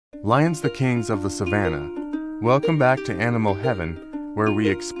Lions, the kings of the Savanna. Welcome back to Animal Heaven, where we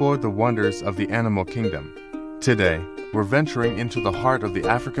explore the wonders of the animal kingdom. Today, we're venturing into the heart of the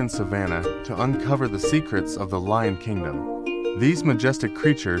African savanna to uncover the secrets of the lion kingdom. These majestic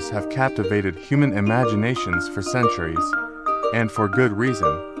creatures have captivated human imaginations for centuries, and for good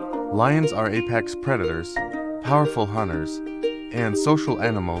reason. Lions are apex predators, powerful hunters, and social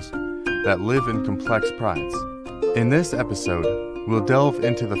animals that live in complex prides. In this episode, we'll delve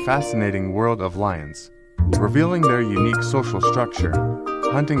into the fascinating world of lions, revealing their unique social structure,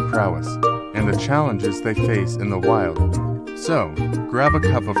 hunting prowess, and the challenges they face in the wild. So, grab a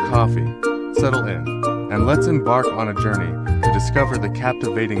cup of coffee, settle in, and let's embark on a journey to discover the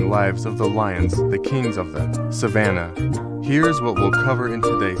captivating lives of the lions, the kings of the savanna. Here's what we'll cover in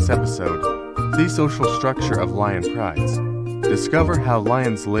today's episode: the social structure of lion prides. Discover how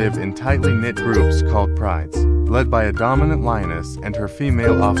lions live in tightly knit groups called prides, led by a dominant lioness and her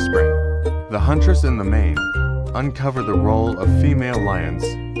female offspring. The huntress in the mane. Uncover the role of female lions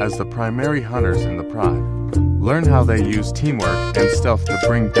as the primary hunters in the pride. Learn how they use teamwork and stealth to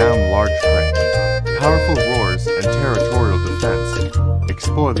bring down large prey. Powerful roars and territorial defense.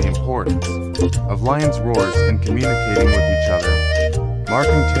 Explore the importance of lions' roars in communicating with each other,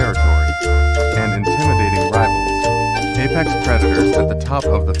 marking territory, and intimidating rivals. Apex predators at the top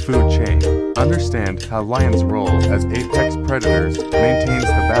of the food chain. Understand how lions' role as apex predators maintains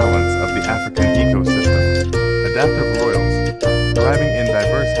the balance of the African ecosystem. Adaptive royals, thriving in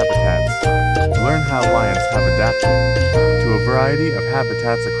diverse habitats. Learn how lions have adapted to a variety of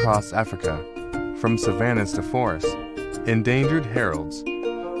habitats across Africa, from savannas to forests. Endangered heralds,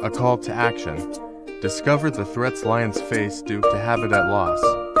 a call to action. Discover the threats lions face due to habitat loss,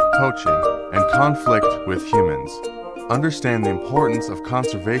 poaching, and conflict with humans. Understand the importance of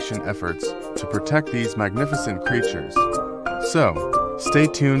conservation efforts to protect these magnificent creatures. So, stay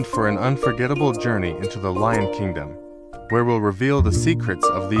tuned for an unforgettable journey into the Lion Kingdom, where we'll reveal the secrets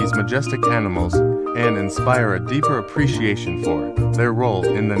of these majestic animals and inspire a deeper appreciation for their role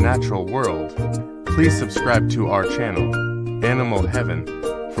in the natural world. Please subscribe to our channel, Animal Heaven,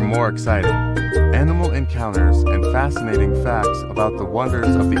 for more exciting animal encounters and fascinating facts about the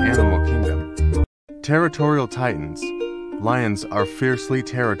wonders of the animal kingdom. Territorial titans. Lions are fiercely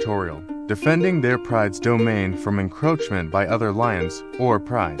territorial, defending their pride's domain from encroachment by other lions or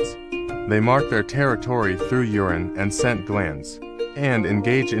prides. They mark their territory through urine and scent glands, and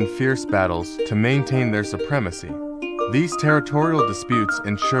engage in fierce battles to maintain their supremacy. These territorial disputes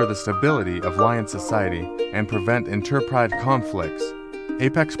ensure the stability of lion society and prevent inter-pride conflicts.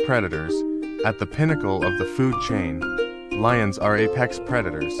 Apex predators. At the pinnacle of the food chain, lions are apex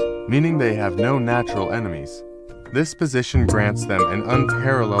predators, meaning they have no natural enemies. This position grants them an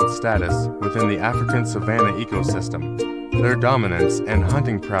unparalleled status within the African savanna ecosystem. Their dominance and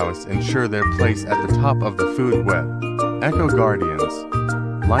hunting prowess ensure their place at the top of the food web.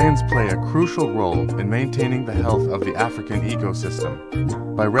 Eco-guardians. Lions play a crucial role in maintaining the health of the African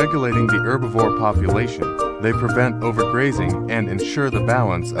ecosystem. By regulating the herbivore population, they prevent overgrazing and ensure the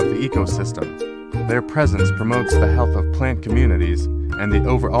balance of the ecosystem. Their presence promotes the health of plant communities and the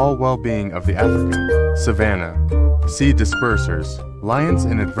overall well-being of the African savanna. Seed dispersers. Lions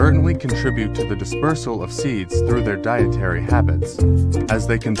inadvertently contribute to the dispersal of seeds through their dietary habits. As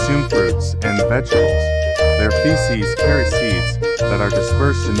they consume fruits and vegetables, their feces carry seeds that are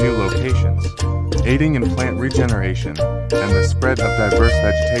dispersed to new locations, aiding in plant regeneration and the spread of diverse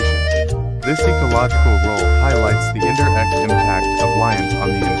vegetation. This ecological role highlights the indirect impact of lions on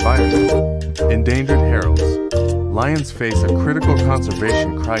the environment. Endangered heralds. Lions face a critical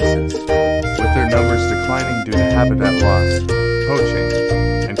conservation crisis, with their numbers declining due to habitat loss,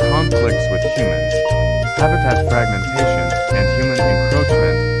 poaching, and conflicts with humans. Habitat fragmentation and human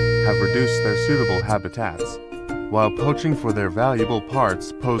encroachment have reduced their suitable habitats, while poaching for their valuable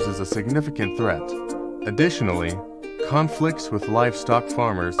parts poses a significant threat. Additionally, conflicts with livestock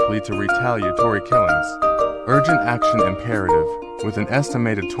farmers lead to retaliatory killings. Urgent action imperative. With an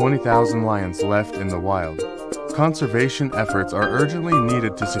estimated 20,000 lions left in the wild, conservation efforts are urgently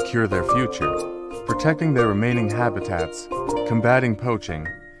needed to secure their future. Protecting their remaining habitats, combating poaching,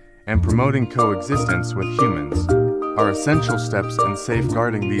 and promoting coexistence with humans are essential steps in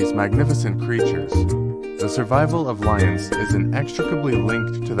safeguarding these magnificent creatures. The survival of lions is inextricably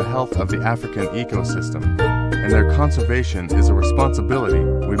linked to the health of the African ecosystem, and their conservation is a responsibility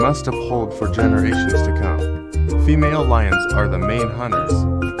we must uphold for generations to come. Female lions are the main hunters.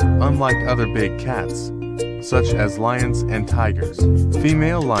 Unlike other big cats, such as lions and tigers,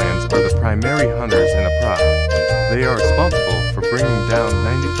 female lions are the primary hunters in a pride. They are responsible for bringing down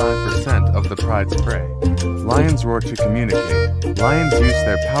 95% of the pride's prey. Lions roar to communicate. Lions use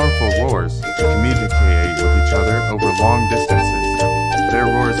their powerful roars to communicate with each other over long distances. Their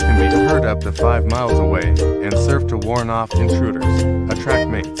roars can be heard up to 5 miles away and serve to warn off intruders, attract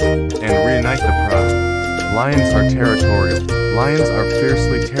mates, and reunite the pride. Lions are territorial. Lions are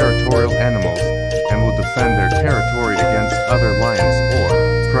fiercely territorial animals and will defend their territory against other lions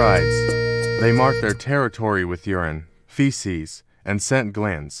or prides. They mark their territory with urine, feces, and scent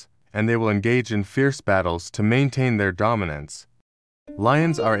glands, and they will engage in fierce battles to maintain their dominance.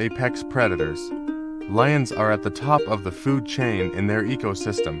 Lions are apex predators. Lions are at the top of the food chain in their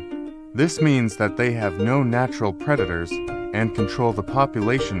ecosystem. This means that they have no natural predators and control the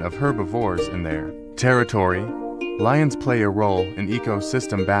population of herbivores in their territory. Lions play a role in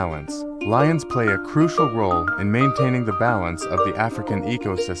ecosystem balance. Lions play a crucial role in maintaining the balance of the African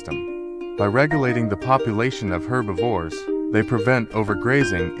ecosystem. By regulating the population of herbivores, they prevent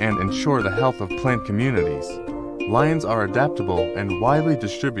overgrazing and ensure the health of plant communities. Lions are adaptable and widely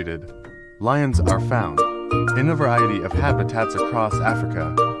distributed. Lions are found in a variety of habitats across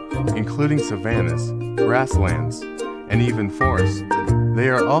Africa, including savannas, grasslands, and even forests. They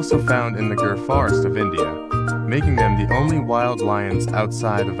are also found in the Gir forest of India, making them the only wild lions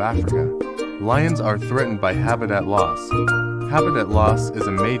outside of Africa. Lions are threatened by habitat loss. Habitat loss is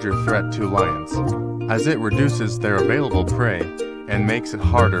a major threat to lions, as it reduces their available prey and makes it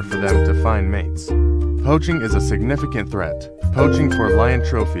harder for them to find mates. Poaching is a significant threat. Poaching for lion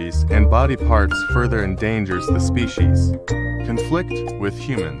trophies and body parts further endangers the species. Conflicts with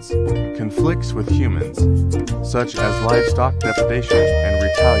humans, such as livestock depredation and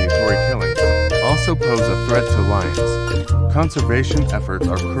retaliatory killings, also pose a threat to lions. Conservation efforts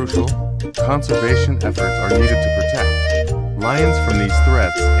are crucial. Conservation efforts are needed to protect lions from these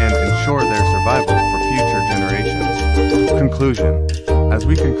threats and ensure their survival for future generations. Conclusion. As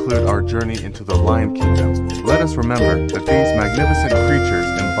we conclude our journey into the lion kingdom, let us remember that these magnificent creatures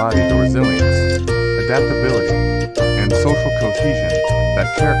embody the resilience, adaptability, and social cohesion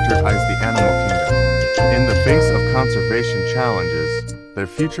that characterize the animal kingdom. In the face of conservation challenges, their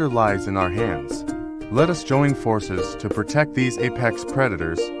future lies in our hands. Let us join forces to protect these apex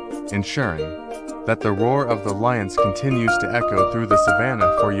predators, ensuring that the roar of the lions continues to echo through the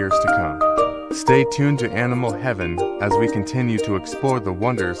savannah for years to come. Stay tuned to Animal Heaven as we continue to explore the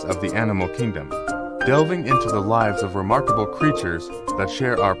wonders of the animal kingdom, delving into the lives of remarkable creatures that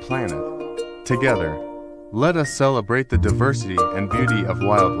share our planet. Together, let us celebrate the diversity and beauty of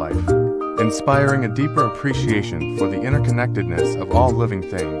wildlife, inspiring a deeper appreciation for the interconnectedness of all living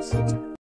things.